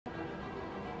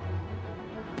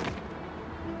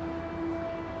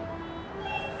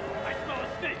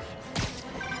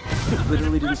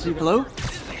literally didn't see... Hello?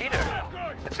 Peter,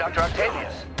 it's Dr.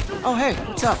 Octavius. Oh, hey,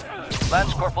 what's up?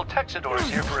 Lance Corporal Texador is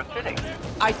here for a fitting.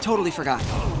 I totally forgot.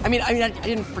 I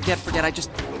didn't forget. I just...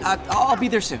 I'll be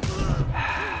there soon.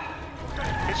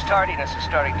 His tardiness is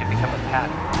starting to become a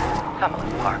pattern. Come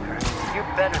on, Parker. You're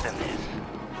better than this.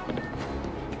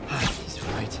 He's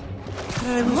right.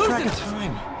 How did I lose track of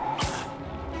time?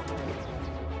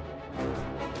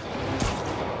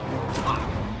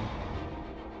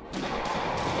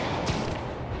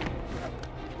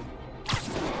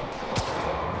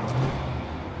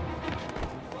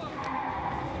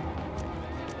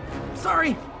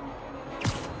 Sorry.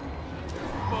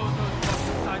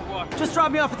 Just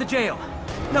drop me off at the jail.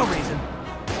 No reason.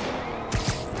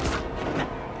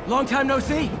 Long time no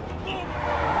see.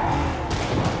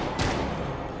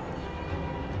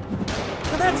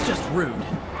 Well, that's just rude.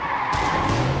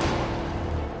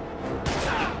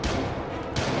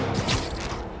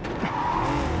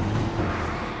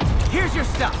 Here's your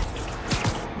stuff.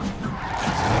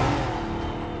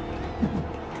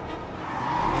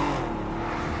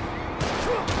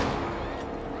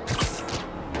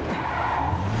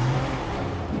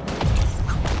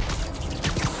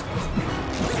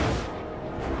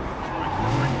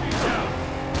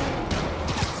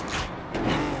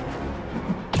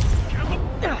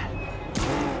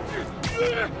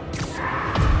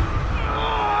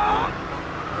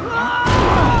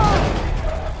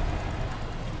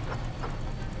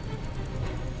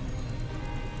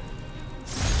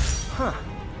 Huh.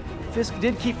 Fisk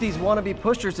did keep these wannabe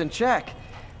pushers in check.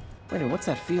 Wait a minute, what's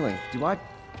that feeling? Do I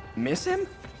miss him?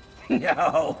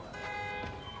 No.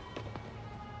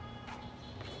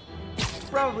 It's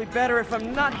probably better if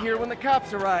I'm not here when the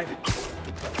cops arrive.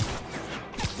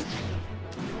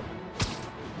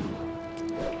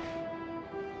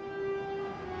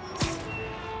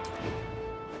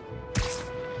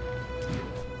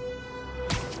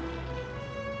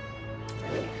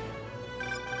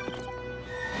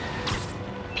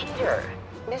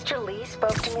 Mr. Lee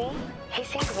spoke to me. He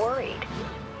seemed worried.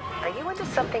 Are you into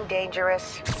something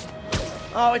dangerous?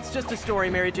 Oh, it's just a story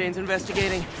Mary Jane's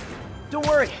investigating. Don't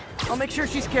worry, I'll make sure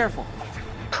she's careful.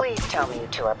 Please tell me you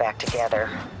two are back together.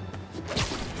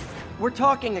 We're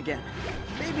talking again.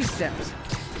 Baby steps.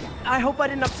 I hope I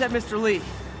didn't upset Mr. Lee.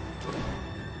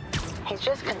 He's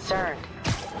just concerned.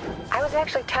 I was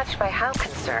actually touched by how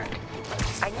concerned.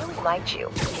 I knew he liked you.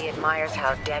 He admires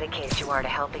how dedicated you are to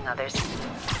helping others.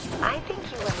 I think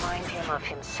you remind him of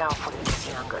himself when he was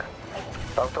younger.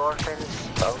 Both orphans,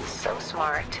 both so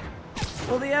smart.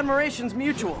 Well, the admiration's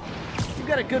mutual. You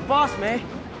got a good boss, May.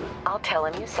 I'll tell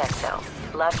him you said so.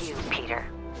 Love you, Peter.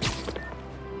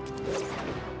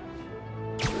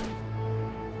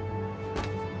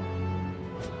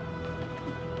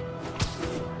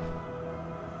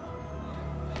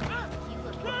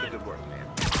 Good work, man.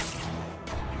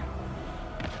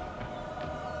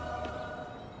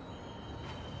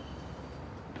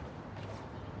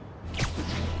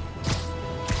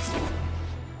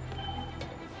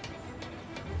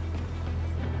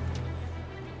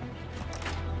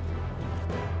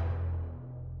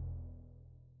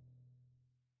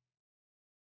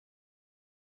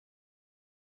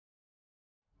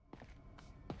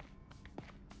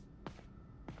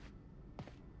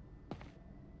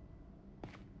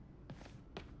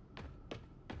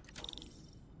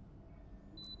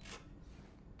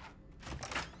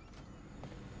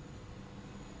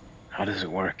 How does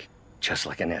it work? Just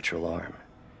like a natural arm.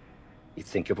 You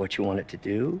think of what you want it to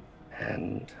do,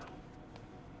 and...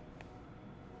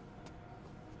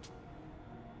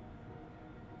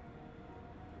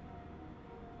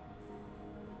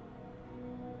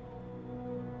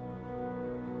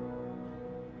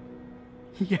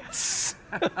 Yes.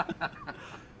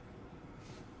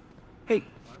 Hey,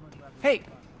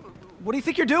 what do you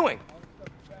think you're doing?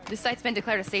 This site's been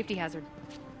declared a safety hazard.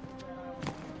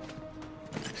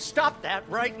 Stop that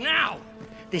right now!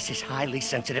 This is highly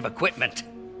sensitive equipment.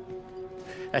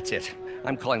 That's it.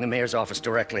 I'm calling the mayor's office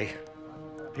directly.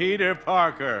 Peter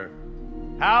Parker,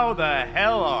 how the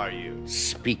hell are you?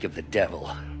 Speak of the devil.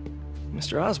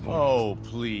 Mr. Osborn. Oh,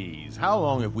 please. How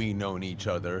long have we known each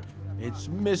other? It's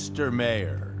Mr.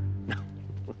 Mayor.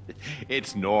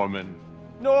 It's Norman.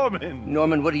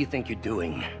 Norman, what do you think you're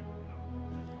doing?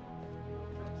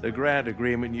 The grant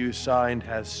agreement you signed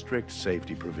has strict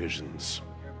safety provisions.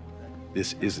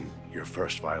 This isn't your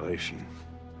first violation.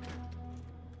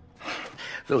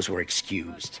 Those were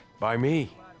excused. By me.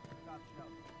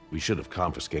 We should have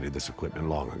confiscated this equipment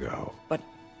long ago.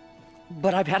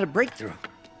 But I've had a breakthrough.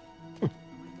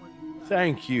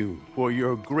 Thank you for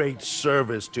your great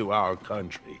service to our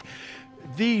country.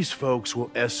 These folks will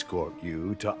escort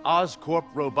you to Oscorp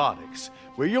Robotics,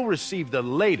 where you'll receive the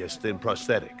latest in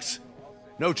prosthetics.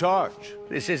 No charge.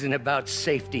 This isn't about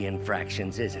safety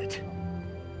infractions, is it?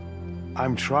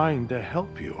 I'm trying to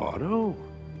help you, Otto.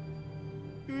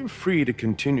 You're free to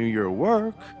continue your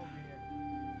work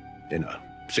in a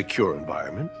secure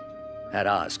environment. At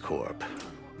Oscorp.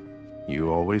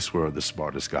 You always were the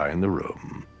smartest guy in the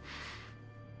room.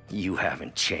 You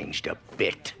haven't changed a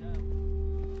bit.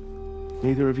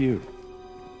 Neither of you.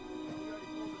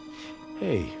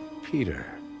 Hey, Peter.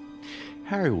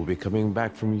 Harry will be coming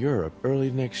back from Europe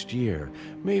early next year.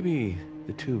 Maybe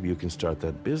the two of you can start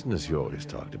that business you always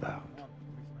talked about.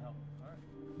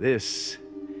 This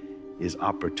is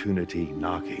opportunity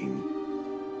knocking.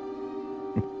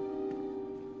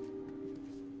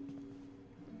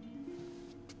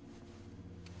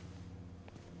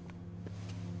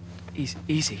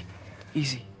 Easy.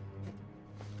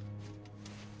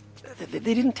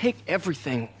 They didn't take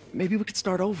everything. Maybe we could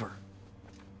start over.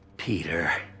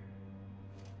 Peter.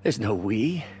 There's no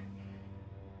we.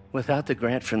 Without the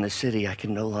grant from the city, I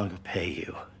can no longer pay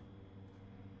you.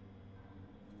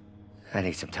 I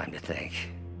need some time to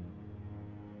think.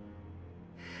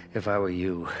 If I were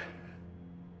you,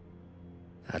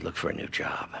 I'd look for a new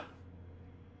job.